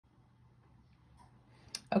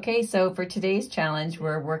Okay, so for today's challenge,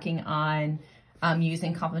 we're working on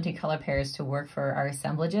using complementary color pairs to work for our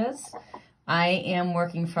assemblages. I am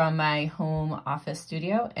working from my home office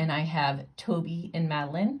studio, and I have Toby and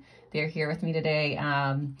Madeline. They're here with me today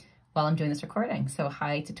while I'm doing this recording. So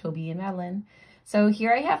hi to Toby and Madeline. So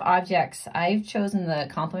here I have objects. I've chosen the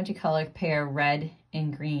complementary color pair red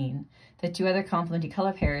and green. The two other complementary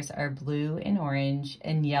color pairs are blue and orange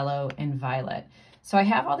and yellow and violet. So I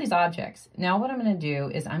have all these objects. Now what I'm going to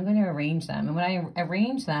do is I'm going to arrange them. And when I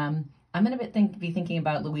arrange them, I'm going to be thinking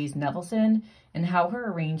about Louise Nevelson and how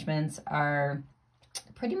her arrangements are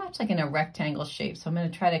pretty much like in a rectangle shape. So I'm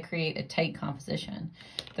going to try to create a tight composition.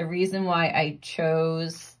 The reason why I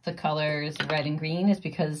chose the colors red and green is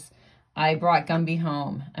because I brought Gumby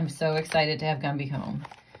home. I'm so excited to have Gumby home.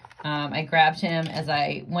 I grabbed him as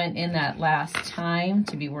I went in that last time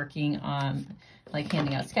to be working on like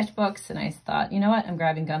handing out sketchbooks, and I thought, you know what, I'm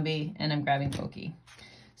grabbing Gumby and I'm grabbing Pokey.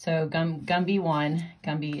 So Gumby one,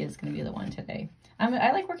 Gumby is going to be the one today.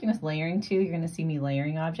 I like working with layering too. You're going to see me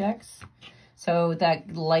layering objects. So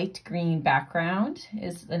that light green background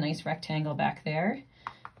is a nice rectangle back there.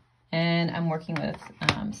 And I'm working with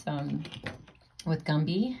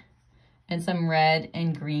Gumby and some red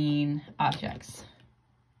and green objects.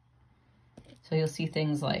 So you'll see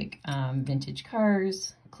things like vintage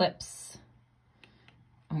cars, clips.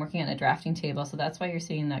 I'm working on a drafting table, so that's why you're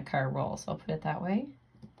seeing that car roll. So I'll put it that way.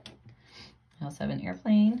 I also have an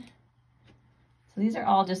airplane. So these are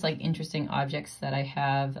all just like interesting objects that I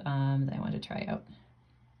have that I want to try out.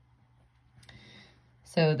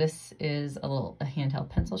 So this is a handheld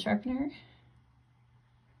pencil sharpener.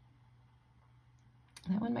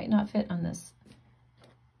 That one might not fit on this.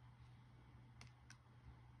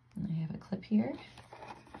 And I have a clip here.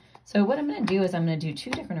 So what I'm going to do is I'm going to do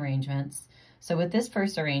two different arrangements. So with this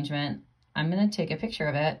first arrangement, I'm going to take a picture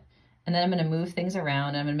of it, and then I'm going to move things around,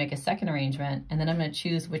 and I'm going to make a second arrangement, and then I'm going to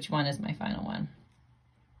choose which one is my final one.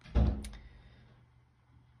 I'm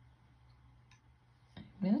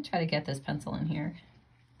going to try to get this pencil in here.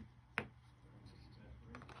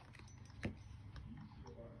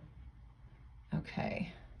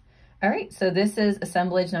 Okay. All right, so this is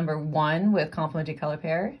assemblage number 1 with complementary color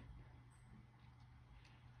pair.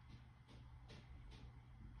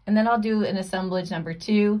 And then I'll do an assemblage number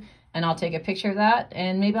 2, and I'll take a picture of that,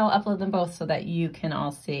 and maybe I'll upload them both so that you can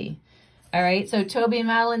all see. All right, so Toby and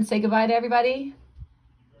Madeline, say goodbye to everybody.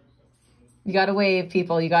 You got to wave,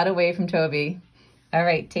 people. You got to wave from Toby. All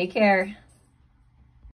right, take care.